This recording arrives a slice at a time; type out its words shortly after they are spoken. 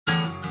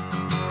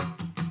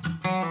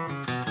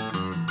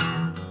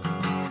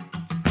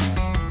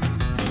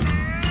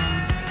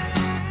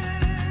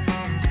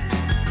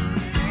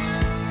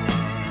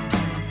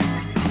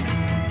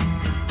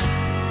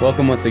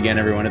Welcome once again,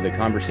 everyone, to the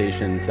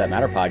Conversations That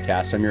Matter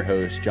podcast. I'm your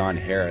host, John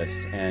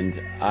Harris,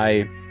 and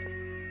I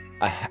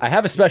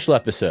have a special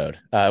episode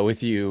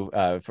with you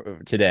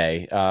for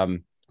today.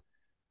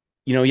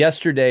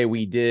 Yesterday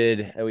we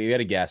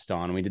had a guest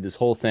on, and we did this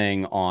whole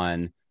thing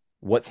on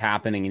what's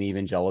happening in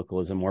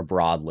evangelicalism more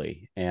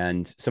broadly,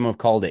 and some have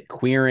called it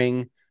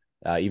queering.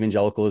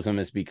 Evangelicalism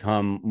has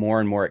become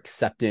more and more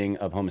accepting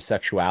of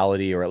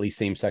homosexuality, or at least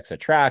same-sex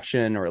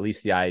attraction, or at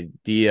least the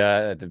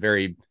idea at the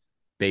very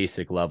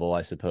basic level,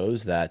 I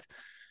suppose, that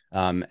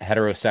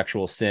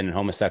heterosexual sin and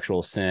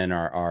homosexual sin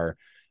are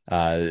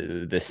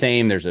the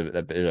same. There's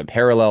a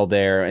parallel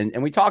there.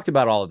 And we talked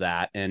about all of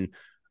that. And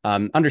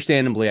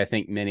understandably, I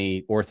think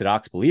many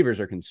Orthodox believers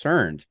are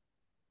concerned.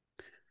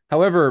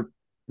 However,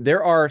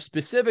 there are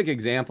specific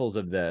examples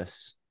of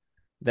this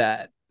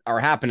that are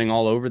happening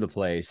all over the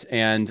place.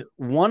 And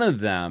one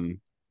of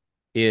them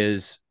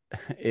is,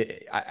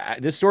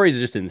 this story is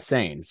just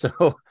insane. So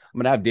I'm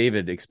going to have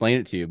David explain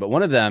it to you. But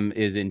one of them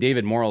is in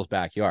David Morrell's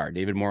backyard.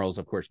 David Morrell's,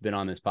 of course, been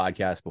on this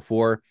podcast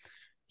before.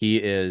 He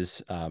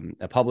is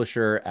a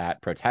publisher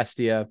at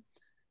Protestia.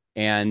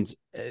 And,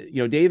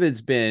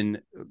 David's been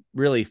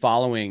really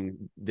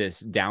following this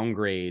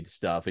downgrade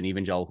stuff in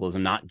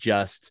evangelicalism, not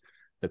just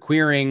the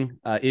queering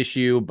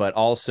issue, but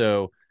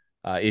also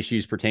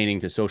issues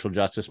pertaining to social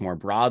justice more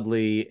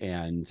broadly.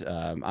 And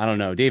I don't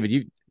know,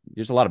 David,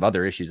 there's a lot of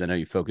other issues I know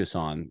you focus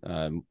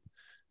on.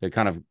 The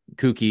kind of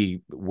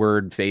kooky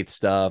word faith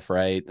stuff,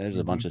 right? There's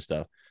a bunch of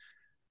stuff.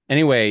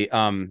 Anyway, I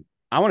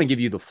want to give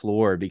you the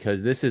floor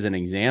because this is an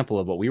example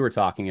of what we were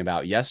talking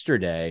about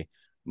yesterday,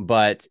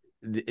 but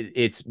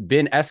it's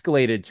been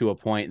escalated to a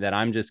point that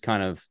I'm just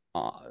kind of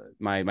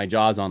my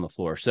jaw's on the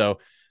floor. So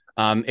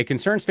it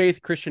concerns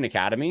Faith Christian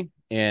Academy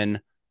in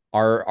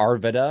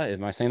Arvada.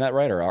 Am I saying that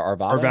right? Or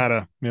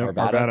Arvada?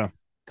 Arvada,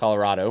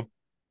 Colorado.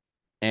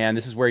 And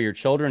this is where your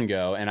children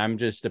go. And I'm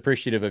just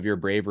appreciative of your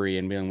bravery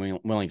and being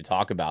willing to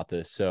talk about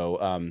this. So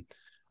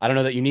I don't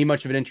know that you need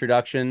much of an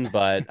introduction,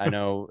 but I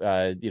know,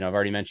 I've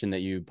already mentioned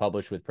that you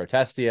published with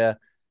Protestia.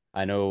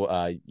 I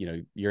know,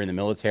 you're in the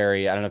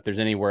military. I don't know if there's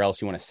anywhere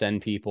else you want to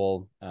send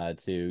people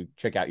to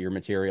check out your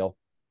material.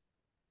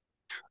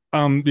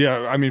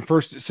 Yeah, I mean,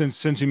 first,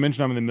 since you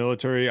mentioned I'm in the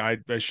military, I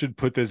should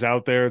put this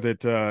out there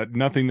that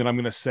nothing that I'm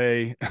going to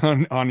say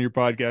on your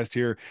podcast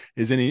here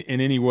is in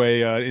any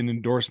way an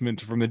endorsement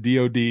from the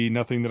DoD.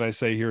 Nothing that I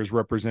say here is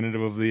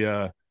representative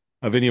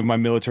of any of my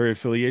military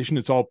affiliation.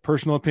 It's all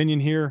personal opinion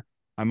here.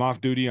 I'm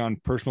off duty on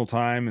personal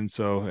time, and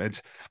so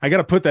I got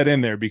to put that in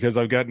there because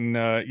I've gotten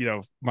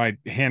my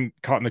hand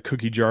caught in the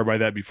cookie jar by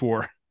that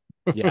before.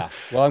 Yeah,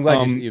 well, I'm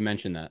glad you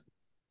mentioned that.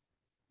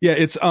 Yeah,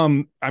 it's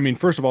I mean,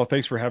 first of all,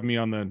 thanks for having me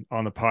on the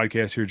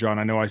podcast here, John.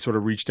 I know I sort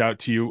of reached out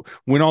to you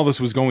when all this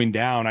was going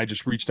down. I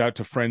just reached out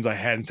to friends I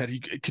had and said, hey,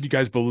 could you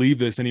guys believe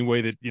this any way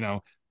that,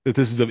 that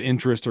this is of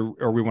interest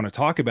or we want to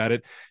talk about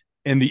it?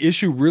 And the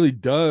issue really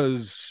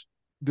does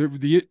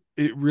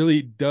it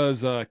really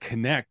does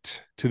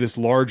connect to this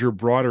larger,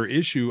 broader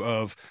issue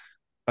of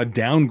a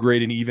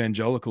downgrade in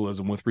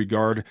evangelicalism with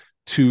regard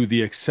to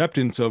the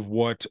acceptance of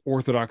what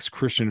Orthodox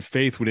Christian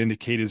faith would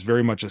indicate is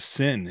very much a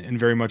sin and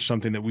very much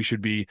something that we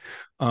should be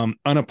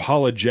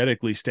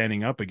unapologetically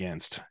standing up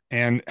against.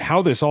 And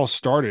how this all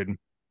started,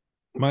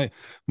 my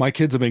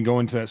kids have been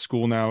going to that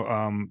school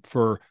now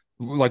for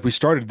like we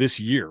started this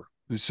year.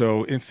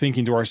 So in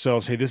thinking to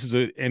ourselves, hey, this is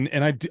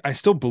I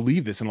still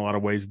believe this in a lot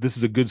of ways. This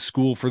is a good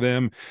school for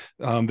them.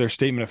 Their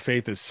statement of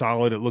faith is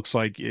solid. It looks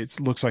like it's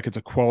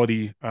a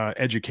quality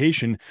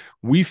education.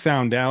 We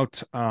found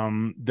out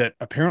that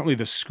apparently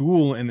the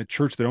school and the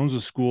church that owns the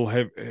school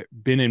have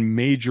been in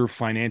major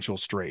financial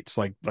straits,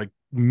 like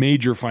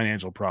major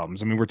financial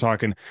problems. I mean, we're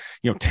talking,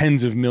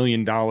 tens of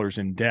 $millions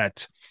in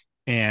debt,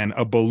 and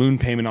a balloon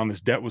payment on this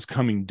debt was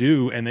coming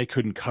due, and they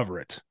couldn't cover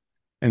it.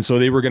 And so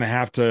they were going to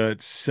have to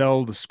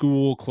sell the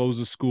school, close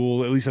the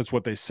school. At least that's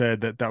what they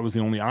said, that was the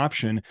only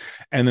option.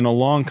 And then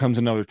along comes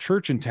another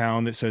church in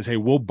town that says, hey,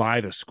 we'll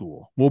buy the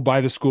school. We'll buy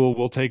the school.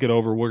 We'll take it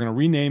over. We're going to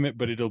rename it,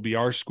 but it'll be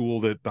our school,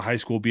 that the high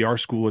school will be our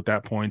school at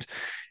that point.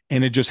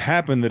 And it just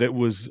happened that it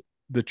was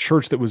the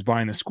church that was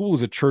buying the school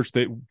is a church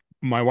that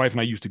my wife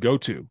and I used to go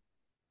to.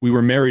 We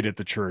were married at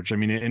the church. I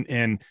mean,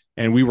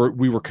 and we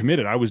were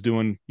committed. I was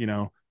doing,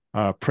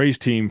 praise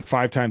team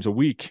 5 times a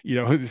week,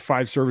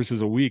 5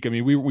 services a week. I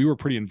mean, we were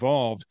pretty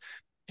involved,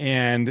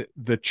 and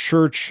the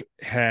church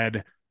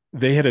had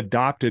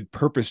adopted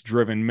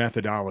purpose-driven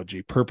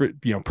methodology,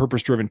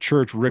 purpose-driven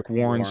church, Rick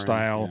Warren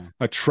style,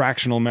 yeah,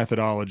 attractional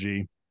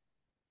methodology.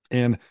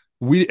 And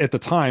we, at the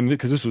time,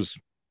 because this was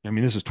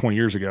 20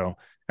 years ago,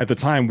 at the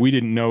time, we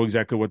didn't know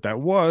exactly what that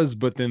was,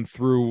 but then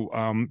through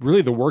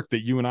really the work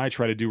that you and I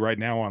try to do right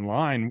now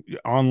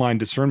online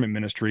discernment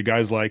ministry,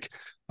 guys like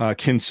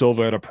Ken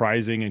Silva at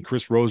Uprising and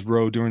Chris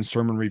Roseborough doing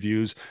sermon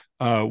reviews,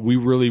 we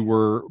really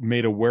were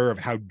made aware of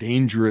how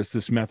dangerous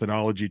this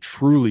methodology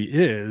truly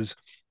is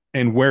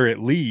and where it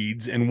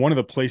leads. And one of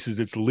the places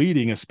it's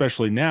leading,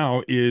 especially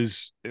now,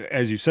 is,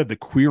 as you said, the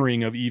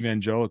queering of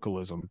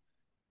evangelicalism.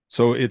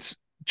 So it's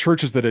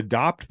churches that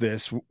adopt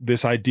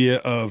this idea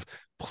of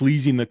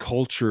pleasing the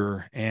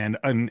culture and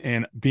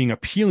being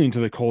appealing to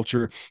the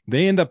culture,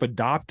 they end up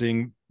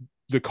adopting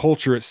the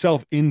culture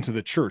itself into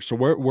the church. So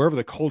whatever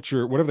the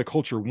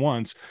culture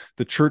wants,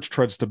 the church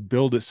tries to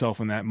build itself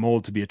in that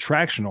mold to be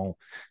attractional.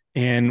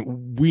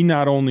 And we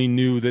not only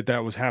knew that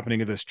that was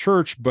happening at this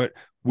church, but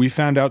we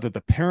found out that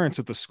the parents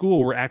at the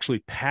school were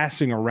actually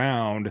passing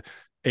around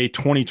a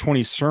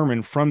 2020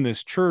 sermon from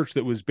this church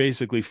that was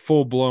basically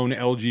full blown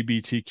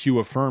LGBTQ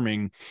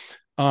affirming,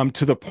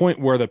 to the point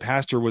where the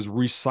pastor was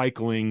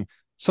recycling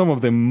some of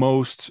the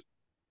most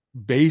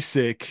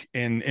basic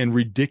and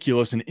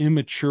ridiculous and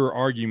immature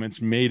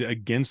arguments made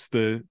against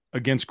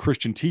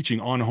Christian teaching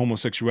on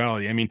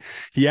homosexuality. I mean,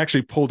 he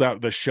actually pulled out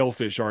the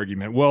shellfish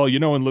argument. Well,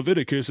 in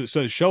Leviticus it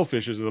says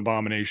shellfish is an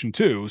abomination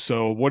too.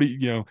 So what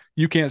do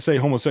you can't say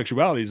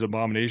homosexuality is an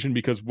abomination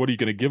because what are you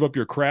going to give up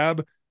your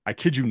crab? I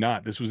kid you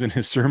not. This was in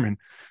his sermon.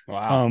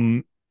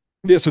 Wow.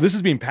 Yeah, so this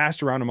is being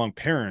passed around among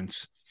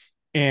parents,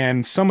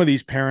 and some of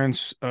these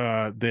parents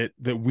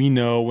that we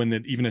know and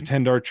that even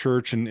attend our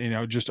church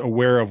and just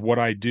aware of what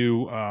I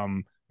do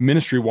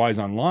ministry wise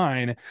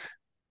online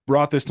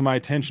brought this to my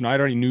attention. I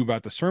already knew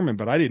about the sermon,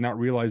 but I did not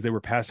realize they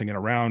were passing it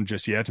around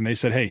just yet. And they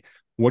said, "Hey,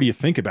 what do you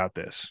think about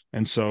this?"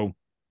 And so,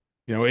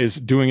 is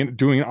doing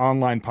an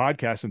online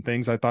podcast and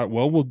things. I thought,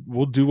 well,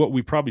 we'll do what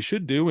we probably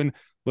should do, and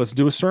let's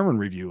do a sermon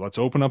review. Let's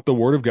open up the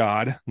Word of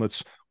God.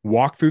 Let's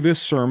walk through this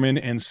sermon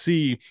and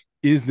see,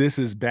 is this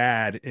as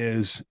bad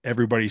as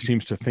everybody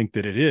seems to think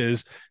that it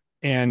is?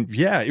 And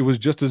yeah, it was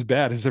just as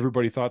bad as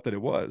everybody thought that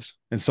it was.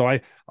 And so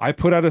I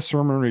put out a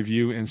sermon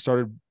review and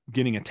started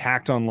getting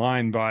attacked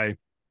online by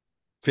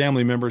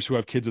family members who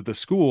have kids at the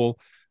school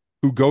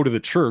who go to the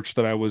church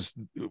that I was,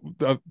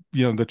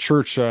 the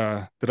church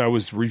that I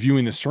was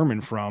reviewing the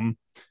sermon from,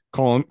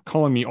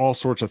 calling me all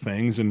sorts of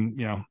things.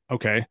 And,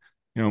 okay,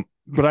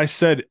 but I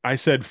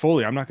said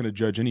fully, I'm not going to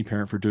judge any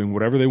parent for doing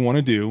whatever they want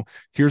to do.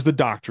 Here's the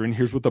doctrine.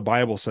 Here's what the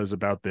Bible says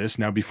about this.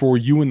 Now, before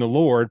you and the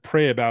Lord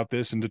pray about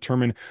this and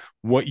determine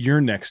what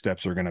your next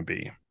steps are going to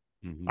be.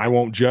 Mm-hmm. I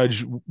won't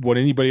judge what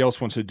anybody else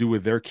wants to do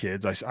with their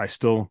kids. I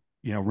still,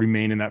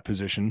 remain in that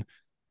position.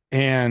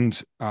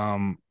 And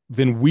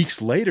then weeks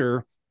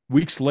later,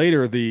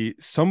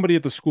 somebody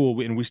at the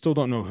school, and we still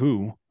don't know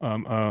who,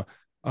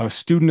 a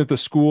student at the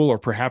school or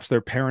perhaps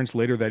their parents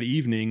later that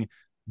evening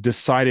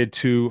decided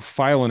to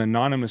file an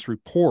anonymous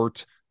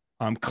report,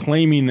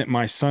 claiming that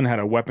my son had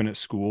a weapon at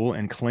school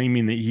and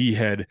claiming that he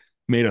had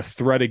made a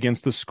threat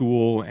against the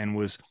school and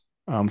was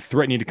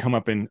threatening to come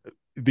up and,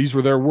 these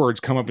were their words,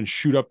 come up and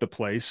shoot up the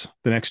place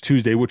the next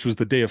Tuesday, which was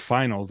the day of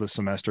finals this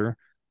semester.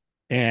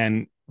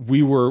 And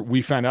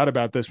we found out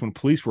about this when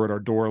police were at our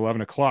door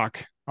 11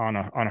 o'clock on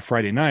a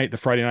Friday night, the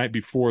Friday night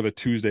before the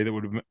Tuesday that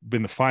would have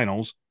been the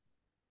finals.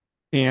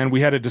 And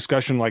we had a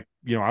discussion, like,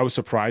 I was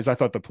surprised. I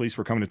thought the police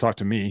were coming to talk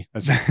to me.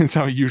 That's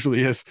how it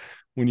usually is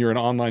when you're an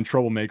online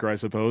troublemaker, I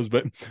suppose.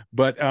 But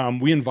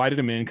we invited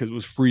him in because it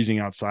was freezing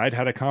outside,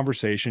 had a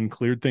conversation,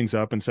 cleared things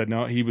up, and said,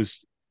 no, he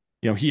was,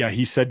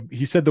 he said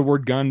the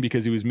word gun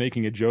because he was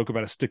making a joke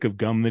about a stick of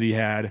gum that he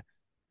had.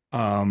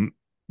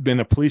 Then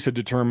the police had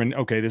determined,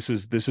 okay, this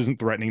isn't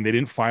threatening. They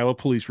didn't file a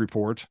police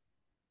report.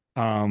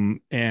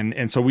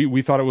 And so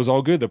we thought it was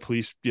all good. The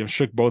police,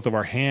 shook both of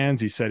our hands.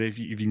 He said, if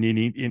you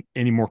need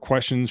any more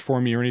questions for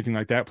me or anything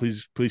like that,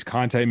 please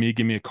contact me,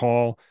 give me a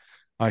call.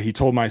 He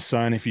told my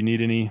son, if you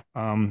need any,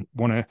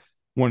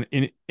 want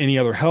any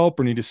other help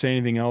or need to say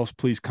anything else,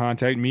 please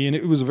contact me. And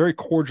it was a very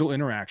cordial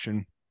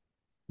interaction.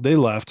 They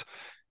left.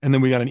 And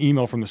then we got an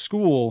email from the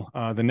school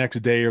the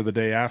next day or the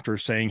day after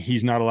saying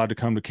he's not allowed to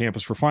come to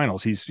campus for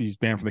finals. He's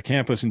banned from the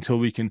campus until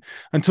we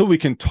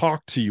can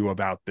talk to you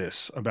about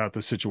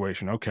the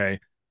situation.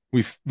 Okay,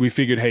 we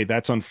figured, hey,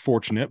 that's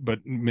unfortunate, but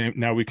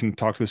now we can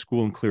talk to the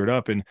school and clear it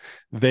up. And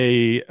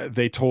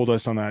they told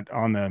us on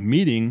the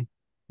meeting,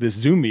 this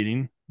Zoom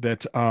meeting,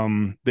 that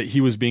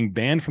he was being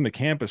banned from the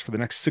campus for the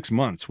next 6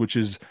 months, which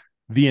is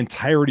the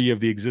entirety of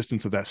the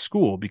existence of that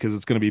school, because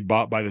it's going to be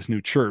bought by this new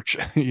church,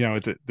 at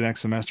the next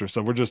semester.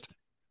 So we're just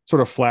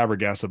sort of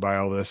flabbergasted by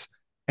all this.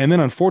 And then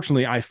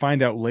unfortunately, I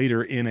find out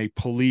later in a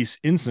police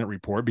incident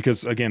report,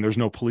 because again, there's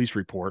no police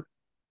report.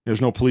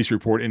 There's no police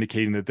report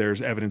indicating that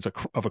there's evidence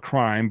of a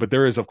crime, but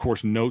there is, of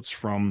course, notes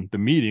from the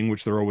meeting,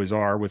 which there always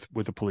are with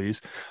the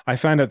police. I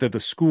found out that the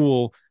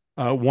school,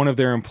 one of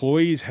their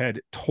employees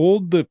had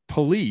told the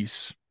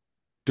police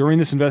during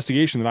this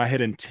investigation that I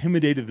had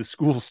intimidated the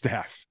school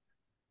staff.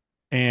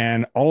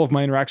 And all of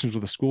my interactions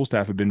with the school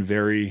staff have been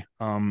very,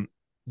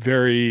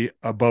 very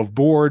above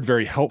board,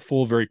 very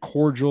helpful, very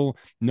cordial,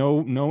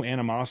 no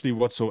animosity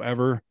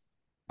whatsoever.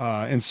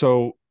 And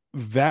so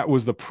that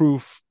was the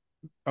proof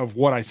of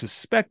what I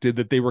suspected,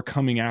 that they were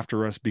coming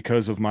after us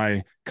because of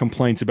my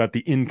complaints about the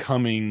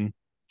incoming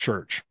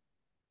church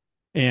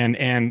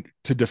and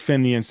to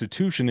defend the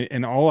institution.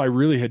 And all I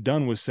really had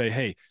done was say,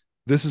 hey,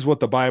 this is what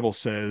the Bible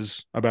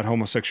says about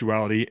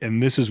homosexuality,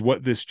 and this is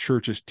what this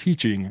church is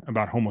teaching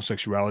about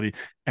homosexuality,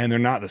 and they're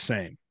not the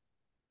same.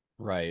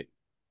 Right.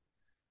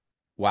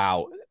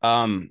 Wow.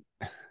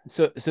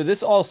 So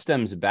this all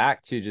stems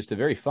back to just a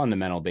very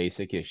fundamental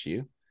basic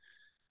issue.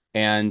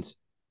 And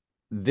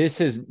this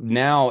has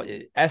now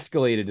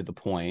escalated to the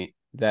point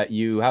that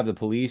you have the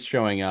police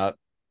showing up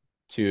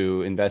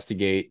to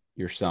investigate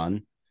your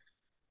son.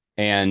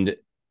 And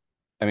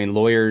I mean,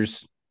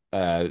 lawyers,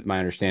 my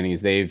understanding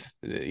is they've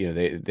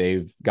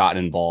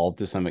gotten involved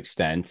to some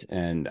extent.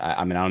 And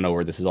I mean, I don't know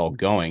where this is all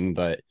going,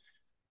 but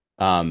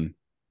um,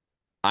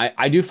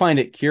 I do find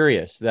it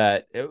curious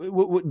that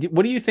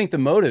what do you think the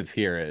motive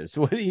here is?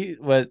 What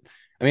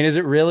I mean, is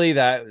it really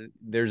that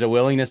there's a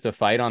willingness to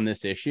fight on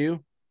this issue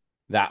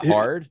that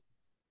hard?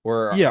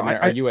 Or Yeah, I mean,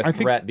 are you a I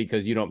think threat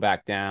because you don't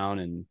back down?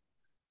 And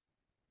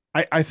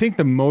I think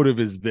the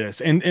motive is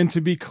this, and to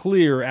be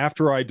clear,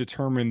 after I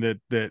determined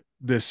that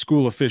this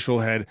school official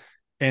had,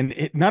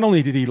 and not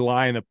only did he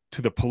lie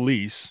to the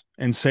police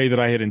and say that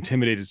I had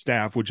intimidated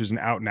staff, which is an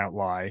out and out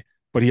lie,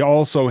 but he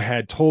also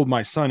had told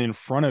my son in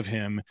front of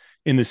him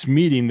in this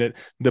meeting that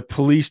the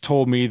police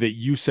told me that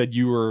you said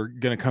you were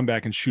going to come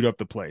back and shoot up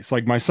the place.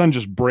 Like my son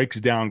just breaks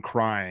down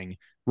crying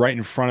right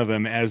in front of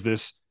them as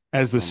the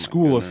oh my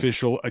school goodness.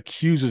 official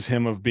accuses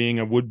him of being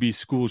a would-be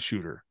school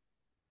shooter.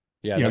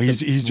 Yeah, You know, that's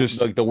he's just,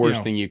 like the you worst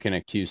know, thing you can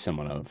accuse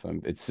someone of.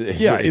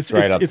 yeah, It's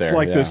right up it's there.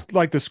 like Yeah, this,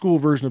 like the school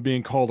version of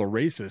being called a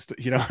racist,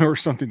 you know, or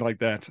something like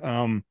that.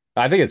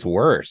 I think it's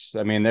worse.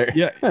 I mean, there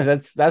Yeah,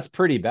 that's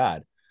pretty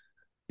bad.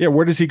 yeah.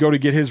 Where does he go to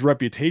get his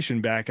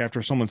reputation back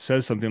after someone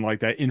says something like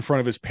that in front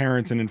of his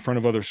parents and in front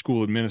of other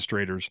school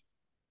administrators?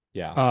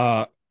 Yeah,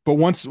 Uh, but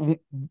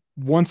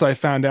once I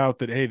found out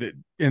that, hey, that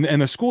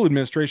and the school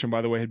administration,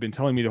 by the way, had been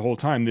telling me the whole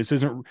time, this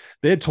isn't.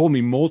 They had told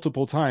me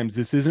multiple times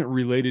this isn't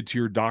related to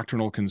your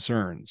doctrinal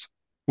concerns,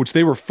 which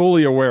they were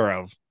fully aware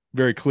of,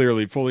 very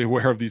clearly, fully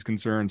aware of these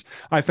concerns.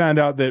 I found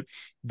out that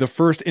the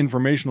first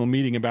informational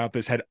meeting about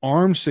this had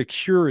armed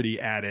security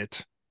at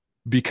it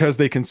because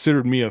they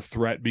considered me a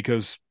threat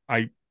because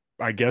I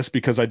guess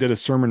because I did a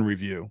sermon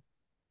review.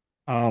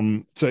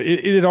 So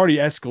it had already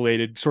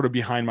escalated sort of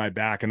behind my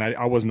back, and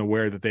I wasn't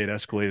aware that they had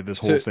escalated this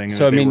whole thing and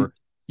So that I they mean, were,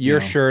 you you're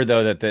know, sure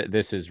though that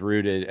this is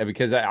rooted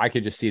because I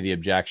could just see the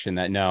objection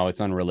that no,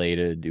 it's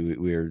unrelated.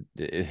 There's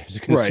a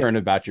right. concern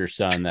about your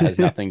son that has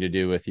nothing to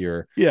do with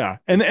your Yeah,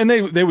 and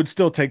they would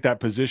still take that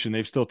position.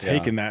 They've still yeah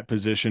taken that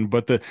position,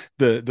 but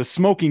the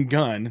smoking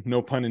gun,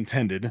 no pun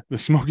intended, the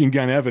smoking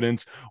gun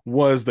evidence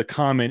was the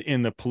comment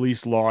in the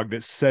police log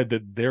that said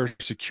that their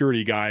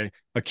security guy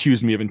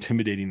accused me of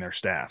intimidating their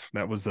staff.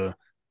 That was the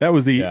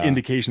yeah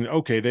indication that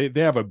okay,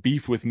 they have a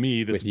beef with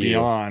me that's with you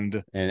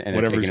beyond and they're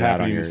whatever's taking it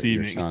out on happening this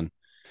your evening. son.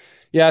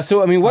 Yeah.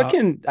 So, I mean, Uh,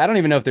 I don't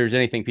even know if there's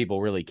anything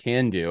people really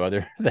can do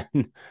other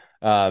than,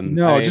 I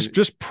No, mean,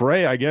 just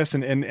pray, I guess.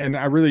 And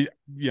I really,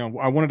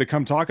 I wanted to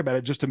come talk about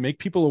it just to make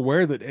people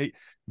aware that hey,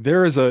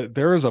 there is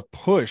a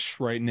push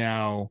right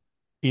now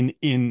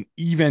in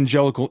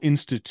evangelical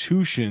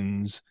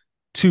institutions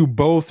to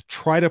both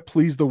try to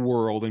please the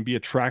world and be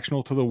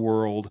attractional to the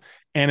world,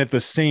 and at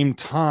the same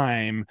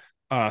time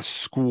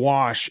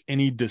squash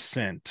any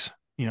dissent.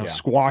 yeah,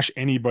 Squash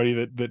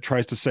anybody that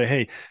tries to say,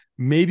 hey,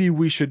 maybe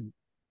we should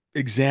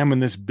examine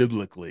this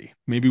biblically.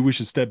 Maybe we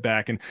should step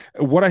back. And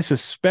what I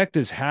suspect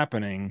is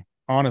happening,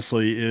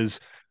 honestly, is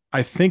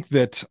I think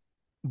that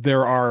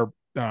there are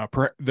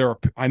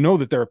I know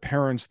that there are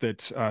parents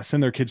that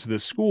send their kids to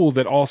this school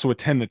that also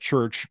attend the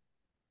church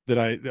that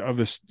I of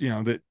this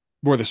that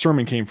where the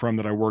sermon came from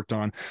that I worked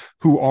on,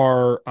 who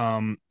are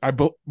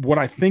what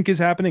I think is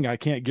happening. I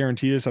can't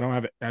guarantee this. I don't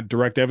have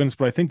direct evidence,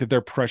 but I think that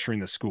they're pressuring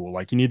the school.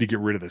 Like, you need to get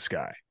rid of this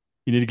guy.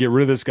 You need to get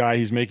rid of this guy.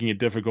 He's making it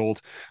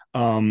difficult.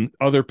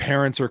 Other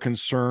parents are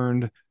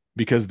concerned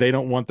because they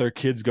don't want their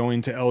kids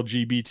going to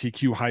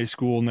LGBTQ high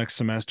school next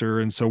semester,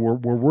 and so we're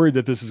worried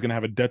that this is going to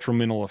have a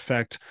detrimental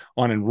effect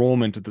on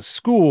enrollment at the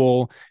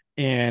school.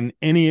 And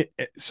any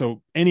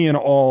and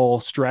all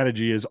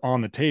strategy is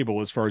on the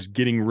table as far as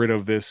getting rid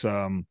of this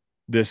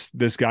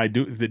guy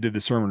that did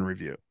the sermon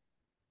review.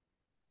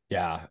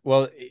 yeah.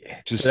 Well,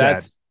 Just so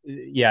sad.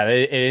 yeah,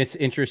 it's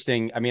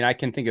interesting. I mean, I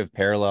can think of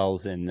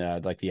parallels in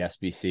like the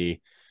SBC,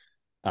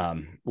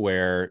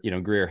 where,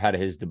 Greer had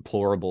his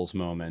deplorables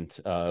moment,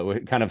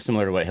 kind of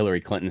similar to what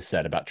Hillary Clinton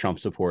said about Trump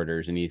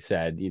supporters. And he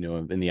said, in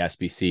the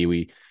SBC,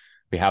 we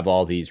have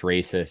all these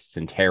racists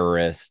and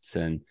terrorists,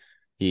 and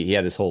he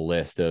had this whole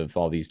list of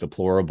all these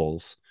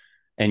deplorables.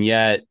 And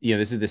yet,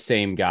 this is the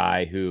same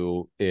guy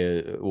who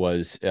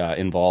was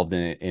involved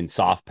in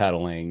soft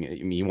pedaling. I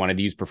mean, he wanted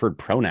to use preferred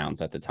pronouns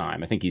at the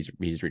time. I think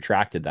he's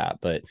retracted that,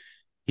 but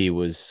he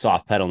was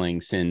soft pedaling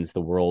sins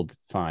the world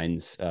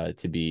finds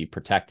to be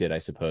protected, I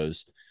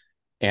suppose.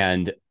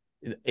 And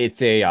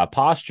it's a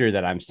posture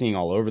that I'm seeing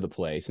all over the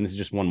place. And this is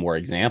just one more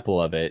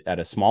example of it at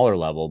a smaller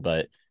level,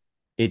 but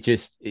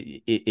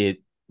it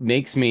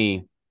makes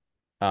me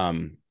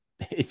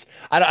it's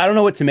I don't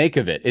know what to make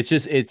of it. It's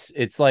just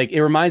it's like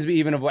it reminds me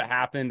even of what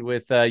happened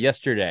with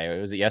yesterday.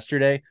 Was it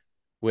yesterday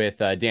with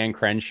Dan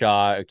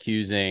Crenshaw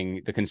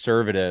accusing the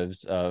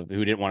conservatives of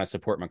who didn't want to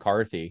support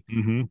McCarthy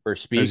Mm-hmm. for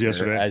As speaker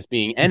yesterday. as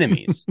being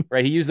enemies,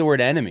 right? He used the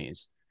word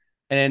enemies.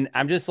 And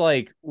I'm just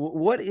like,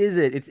 what is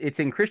it? It's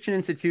in Christian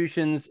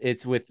institutions.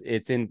 It's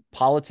in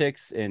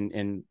politics and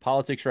in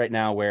politics right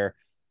now where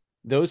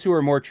those who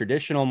are more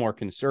traditional, more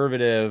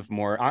conservative,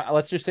 more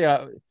let's just say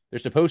they're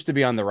supposed to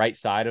be on the right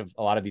side of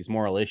a lot of these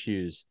moral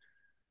issues,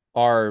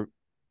 are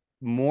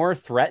more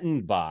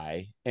threatened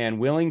by and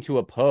willing to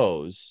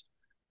oppose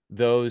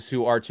those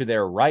who are to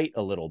their right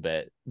a little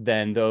bit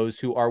than those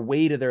who are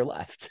way to their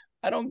left.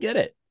 I don't get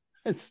it.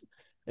 It's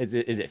is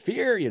it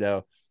fear?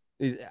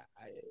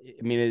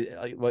 I mean,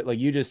 like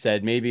you just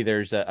said, maybe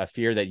there's a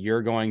fear that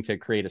you're going to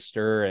create a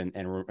stir and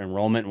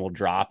enrollment will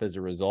drop as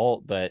a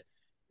result. But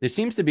there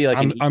seems to be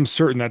like I'm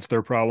certain that's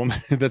their problem.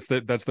 That's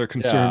their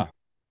concern. yeah.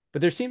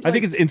 But there seems I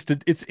like think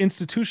it's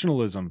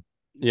institutionalism.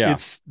 yeah,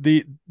 It's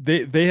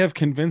they have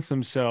convinced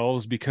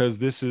themselves, because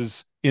this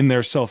is in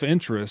their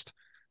self-interest,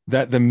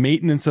 that the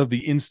maintenance of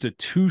the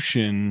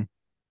institution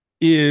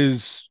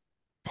is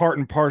part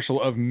and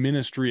parcel of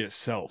ministry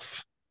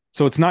itself.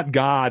 So it's not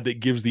God that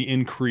gives the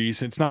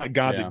increase. It's not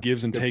God yeah, that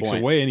gives and good takes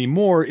point. away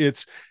anymore.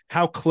 It's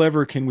how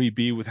clever can we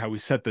be with how we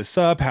set this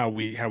up, how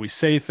we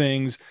say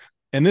things.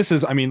 And this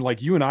is, I mean,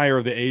 like you and I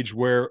are the age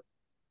where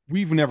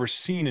we've never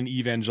seen an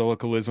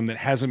evangelicalism that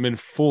hasn't been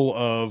full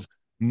of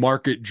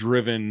market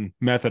driven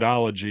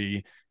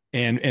methodology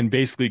and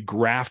basically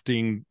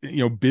grafting,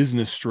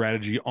 business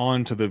strategy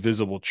onto the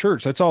visible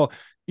church. That's all,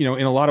 in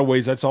a lot of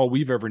ways, that's all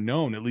we've ever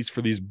known, at least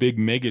for these big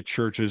mega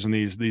churches and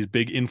these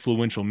big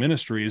influential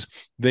ministries.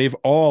 They've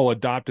all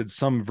adopted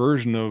some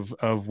version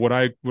of what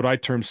I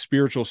term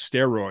spiritual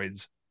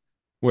steroids,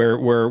 where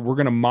we're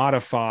going to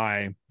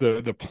modify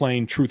the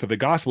plain truth of the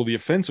gospel, the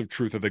offensive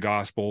truth of the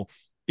gospel,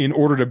 in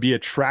order to be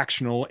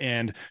attractional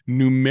and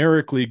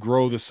numerically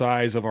grow the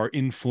size of our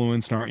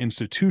influence and our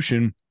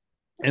institution.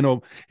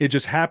 And it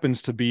just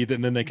happens to be that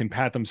then they can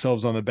pat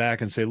themselves on the back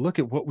and say, look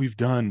at what we've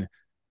done.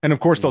 And of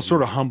course, they'll Mm-hmm.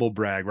 sort of humble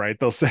brag, right?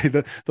 They'll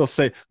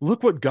say,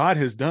 look what God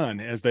has done,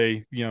 as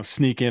they,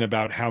 sneak in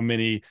about how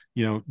many,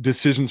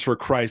 decisions for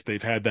Christ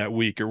they've had that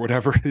week or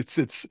whatever.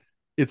 It's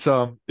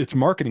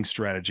marketing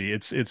strategy.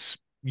 It's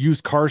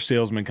used car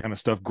salesman kind of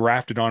stuff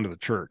grafted onto the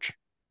church.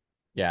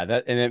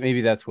 Yeah,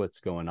 maybe that's what's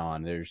going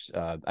on. There's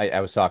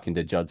I was talking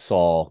to Judd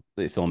Saul,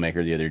 the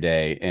filmmaker, the other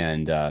day,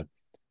 and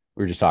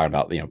we were just talking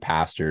about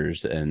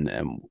pastors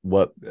and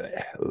what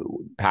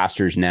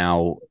pastors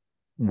now,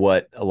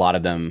 what a lot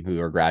of them who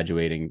are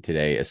graduating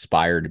today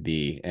aspire to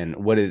be, and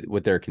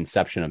what their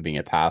conception of being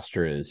a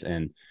pastor is.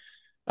 And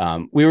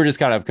we were just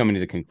kind of coming to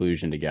the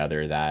conclusion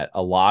together that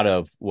a lot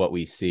of what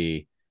we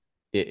see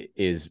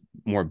is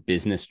more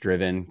business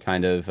driven,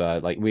 kind of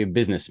like we have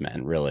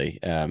businessmen really.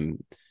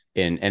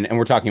 And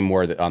we're talking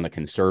more on the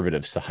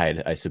conservative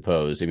side, I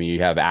suppose. I mean,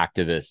 you have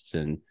activists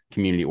and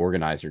community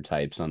organizer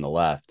types on the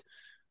left,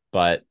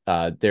 but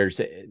there's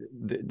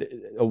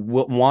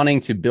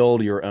wanting to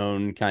build your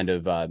own kind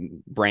of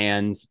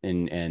brand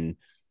and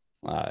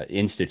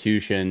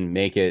institution,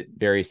 make it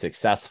very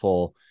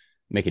successful,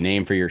 make a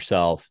name for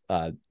yourself.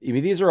 I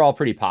mean, these are all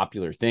pretty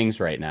popular things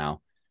right now,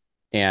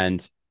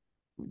 and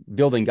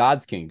building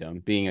God's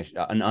kingdom, being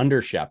an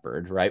under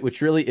shepherd, right,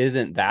 which really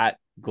isn't that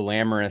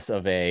glamorous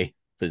of a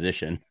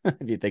position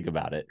if you think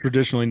about it.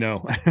 Traditionally,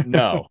 no.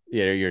 No,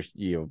 you're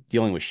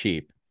dealing with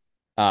sheep.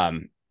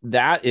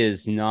 That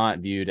is not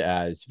viewed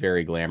as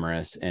very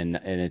glamorous, and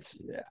it's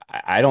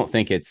I don't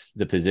think it's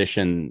the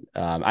position.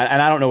 And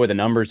I don't know where the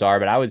numbers are,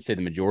 but I would say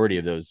the majority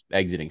of those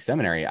exiting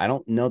seminary, I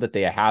don't know that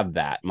they have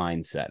that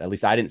mindset. At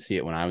least I didn't see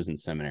it when I was in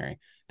seminary.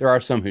 There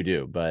are some who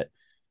do, but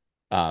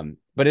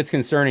it's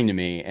concerning to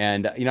me,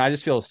 and I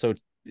just feel so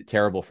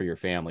terrible for your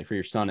family, for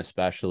your son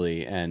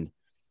especially. And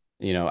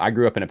I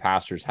grew up in a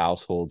pastor's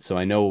household, so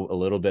I know a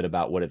little bit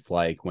about what it's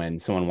like when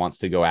someone wants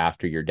to go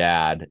after your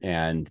dad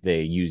and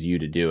they use you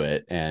to do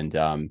it.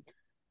 And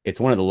it's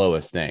one of the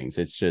lowest things.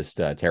 It's just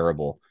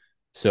terrible.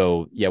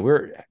 So yeah,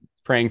 we're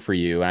praying for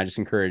you. And I just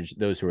encourage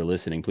those who are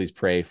listening, please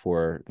pray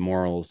for the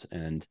morals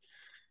and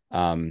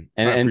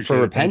for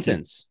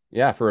repentance.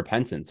 Yeah, for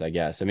repentance, I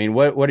guess. I mean,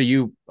 what are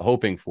you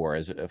hoping for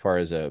as far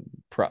as a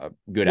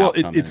good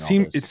outcome? It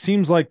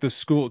seems like the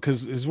school,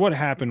 because what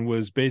happened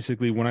was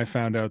basically when I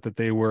found out that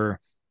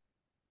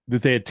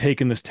they had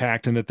taken this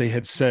tact and that they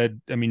had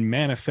said, I mean,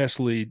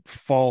 manifestly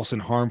false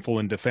and harmful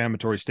and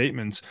defamatory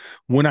statements.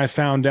 When I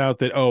found out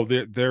that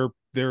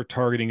they're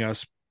targeting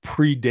us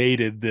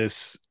predated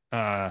this,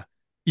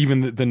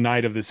 even the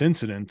night of this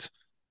incident.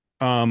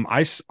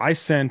 I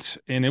sent,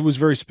 and it was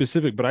very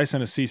specific, but I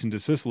sent a cease and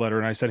desist letter,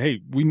 and I said, hey,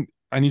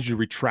 I need you to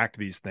retract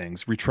these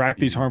things, retract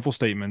these harmful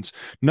statements.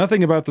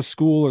 Nothing about the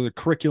school or the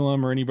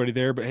curriculum or anybody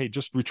there, but hey,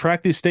 just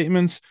retract these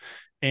statements,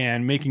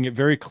 and making it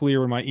very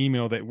clear in my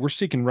email that we're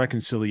seeking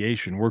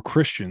reconciliation. We're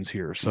Christians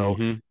here. So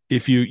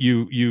if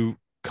you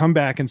come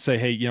back and say,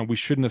 hey, we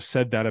shouldn't have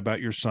said that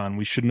about your son,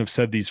 we shouldn't have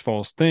said these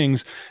false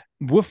things,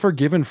 we'll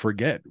forgive and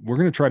forget. We're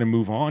going to try to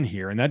move on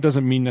here. And that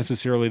doesn't mean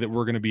necessarily that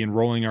we're going to be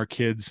enrolling our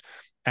kids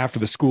after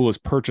the school is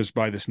purchased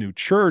by this new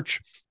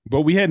church,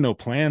 but we had no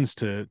plans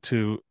to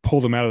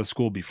pull them out of the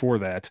school before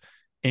that.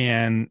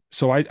 And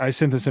so I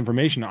sent this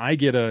information. I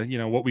get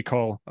what we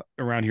call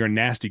around here a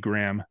nasty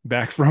gram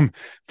back from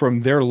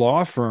their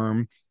law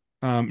firm,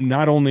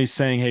 not only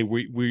saying, hey,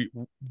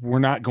 we're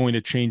not going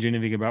to change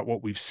anything about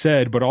what we've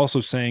said, but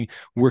also saying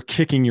we're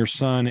kicking your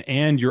son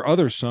and your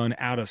other son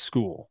out of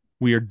school.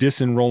 We are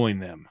disenrolling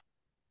them.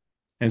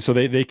 And so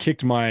they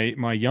kicked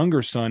my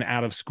younger son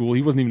out of school.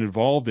 He wasn't even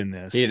involved in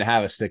this. He didn't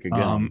have a stick of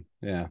gum.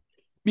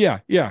 Yeah.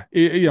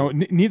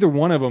 Neither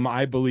one of them,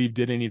 I believe,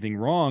 did anything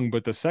wrong.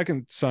 But the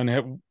second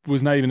son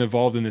was not even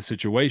involved in this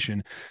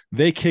situation.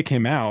 They kick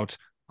him out.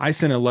 I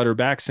sent a letter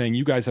back saying,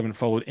 you guys haven't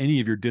followed any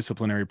of your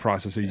disciplinary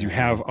processes. You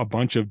have a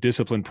bunch of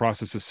discipline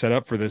processes set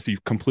up for this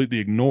you've completely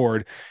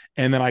ignored.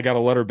 And then I got a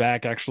letter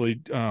back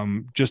actually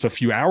just a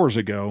few hours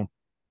ago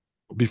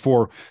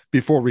before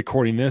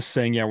recording this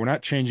saying, yeah, we're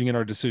not changing it.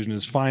 Our decision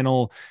is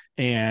final.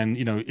 And,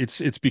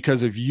 it's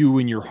because of you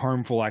and your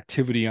harmful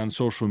activity on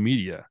social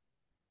media.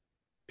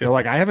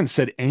 Like, I haven't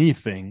said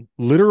anything.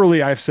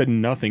 Literally, I've said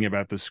nothing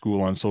about this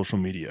school on social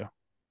media.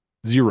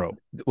 Zero.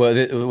 Well,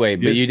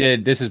 wait, but you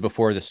did. This is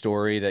before the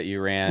story that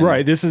you ran,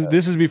 right? This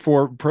is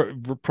before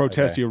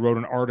Protestia wrote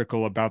an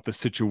article about the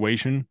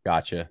situation.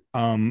 Gotcha.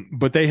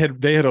 But they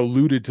had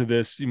alluded to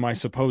this. My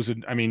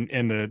supposed,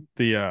 and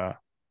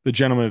the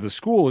gentleman at the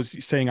school is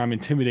saying I'm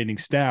intimidating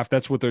staff.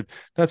 That's what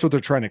they're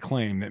trying to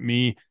claim,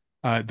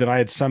 that I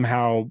had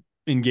somehow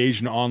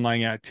engaged in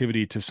online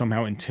activity to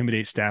somehow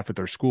intimidate staff at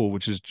their school,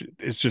 which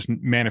is just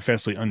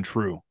manifestly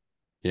untrue.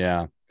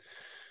 Yeah.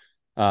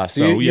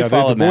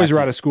 The boys are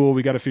out of school.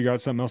 We got to figure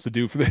out something else to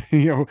do for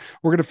the,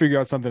 we're going to figure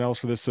out something else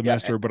for this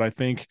semester. But I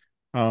think,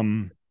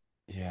 so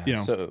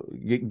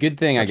good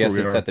thing, I guess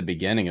it's at the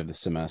beginning of the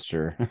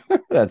semester.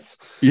 That's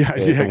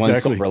exactly. One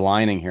silver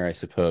lining here, I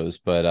suppose.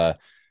 But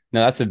no,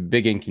 that's a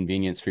big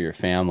inconvenience for your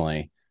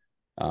family.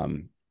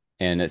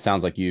 And it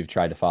sounds like you've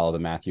tried to follow the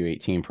Matthew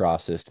 18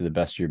 process to the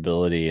best of your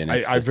ability. And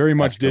I very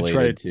much did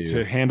try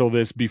to handle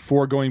this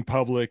before going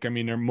public. I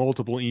mean, there are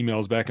multiple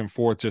emails back and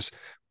forth, just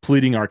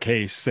pleading our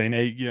case, saying,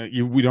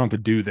 hey, we don't have to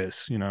do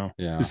this.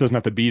 This doesn't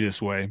have to be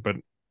this way. But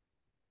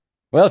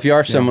well, if you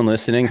are someone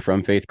listening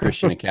from Faith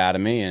Christian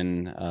Academy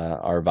in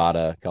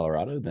Arvada,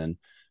 Colorado, then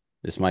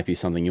this might be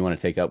something you want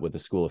to take up with the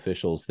school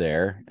officials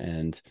there.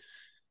 And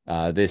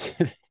this,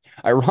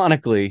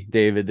 ironically,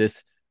 David,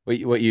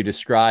 what you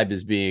described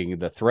as being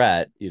the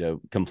threat,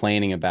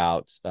 complaining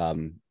about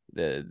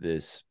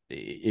this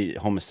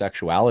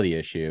homosexuality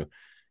issue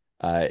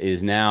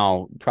is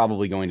now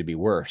probably going to be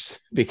worse,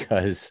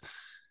 because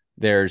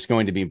there's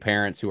going to be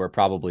parents who are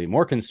probably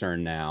more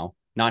concerned now,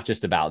 not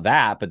just about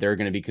that, but they're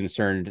going to be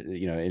concerned,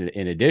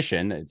 in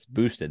addition, it's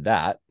boosted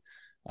that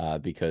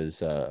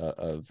because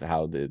of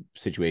how the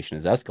situation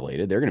has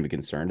escalated. They're going to be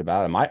concerned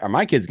about, are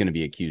my kids going to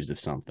be accused of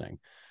something?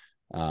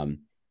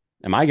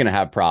 Am I going to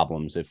have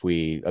problems if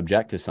we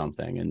object to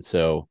something? And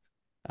so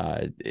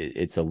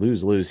it's a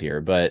lose-lose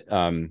here. But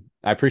I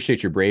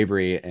appreciate your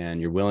bravery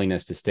and your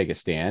willingness to take a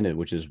stand,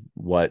 which is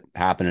what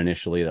happened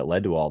initially that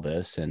led to all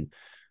this. And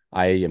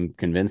I am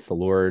convinced the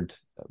Lord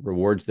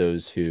rewards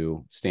those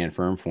who stand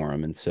firm for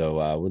him. And so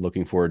we're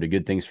looking forward to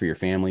good things for your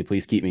family.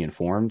 Please keep me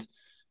informed.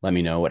 Let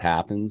me know what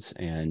happens,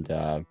 and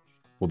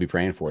we'll be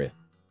praying for you.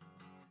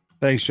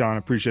 Thanks, John. I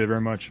appreciate it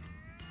very much.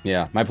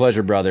 Yeah, my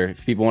pleasure, brother.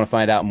 If people want to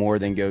find out more,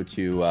 then go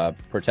to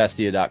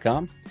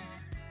protestia.com.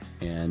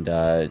 And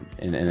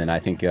then I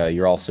think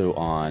you're also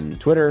on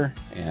Twitter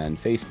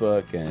and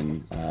Facebook,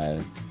 and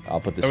I'll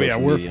put the social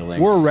media links.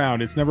 We're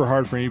around. It's never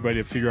hard for anybody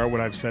to figure out what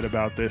I've said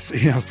about this.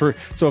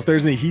 So if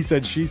there's any he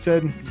said, she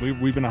said,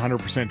 we've been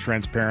 100%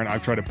 transparent.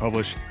 I've tried to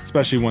publish,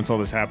 especially once all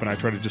this happened, I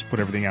tried to just put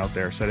everything out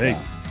there. Said, hey,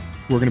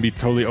 we're going to be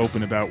totally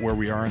open about where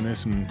we are in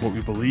this and what we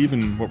believe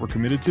and what we're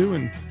committed to,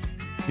 and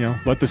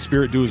let the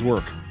Spirit do his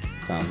work.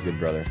 Sounds good,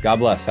 brother. God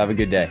bless. Have a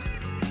good day.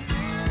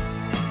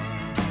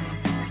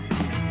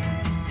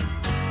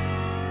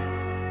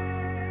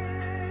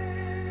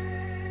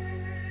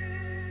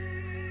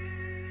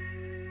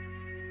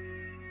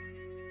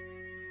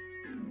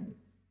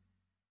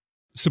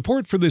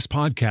 Support for this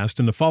podcast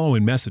and the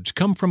following message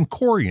come from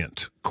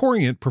Corient.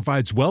 Corient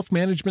provides wealth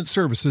management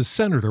services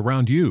centered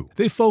around you.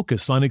 They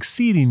focus on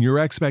exceeding your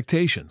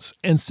expectations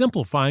and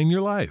simplifying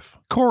your life.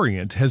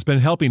 Corient has been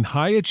helping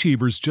high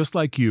achievers just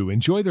like you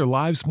enjoy their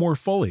lives more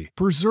fully,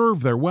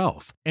 preserve their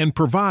wealth, and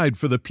provide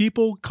for the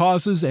people,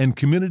 causes, and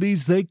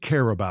communities they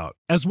care about.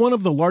 As one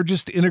of the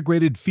largest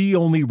integrated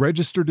fee-only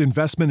registered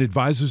investment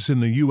advisors in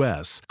the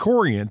U.S.,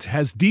 Corient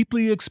has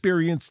deeply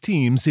experienced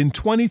teams in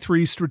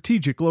 23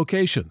 strategic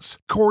locations.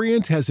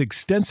 Corient has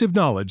extensive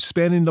knowledge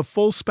spanning the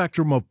full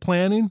spectrum of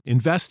planning,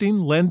 investing,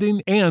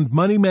 lending, and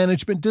money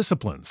management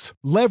disciplines.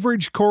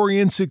 Leverage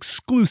Corient's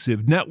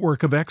exclusive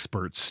network of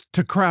experts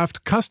to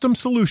craft custom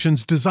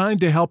solutions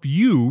designed to help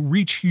you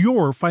reach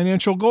your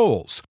financial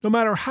goals, no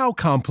matter how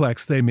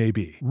complex they may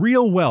be.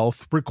 Real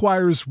wealth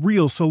requires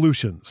real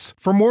solutions.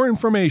 For more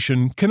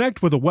information,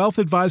 connect with a wealth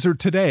advisor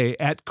today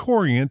at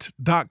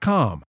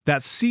Corient.com.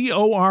 That's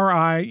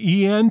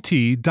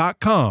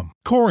Corient.com.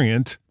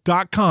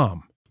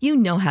 Corient.com. You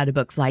know how to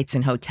book flights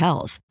and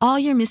hotels. All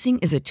you're missing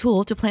is a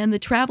tool to plan the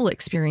travel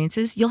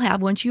experiences you'll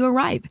have once you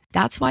arrive.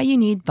 That's why you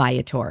need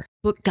Viator.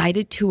 Book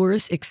guided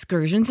tours,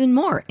 excursions, and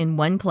more in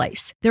one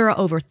place. There are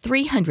over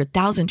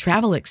 300,000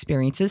 travel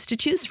experiences to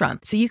choose from,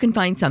 so you can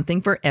find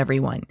something for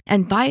everyone.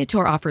 And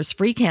Viator offers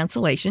free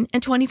cancellation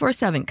and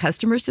 24/7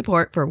 customer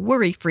support for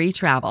worry-free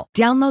travel.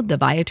 Download the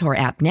Viator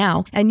app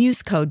now and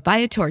use code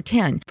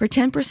Viator10 for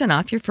 10%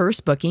 off your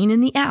first booking in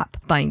the app.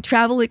 Find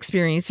travel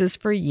experiences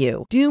for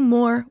you. Do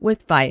more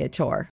with Viator.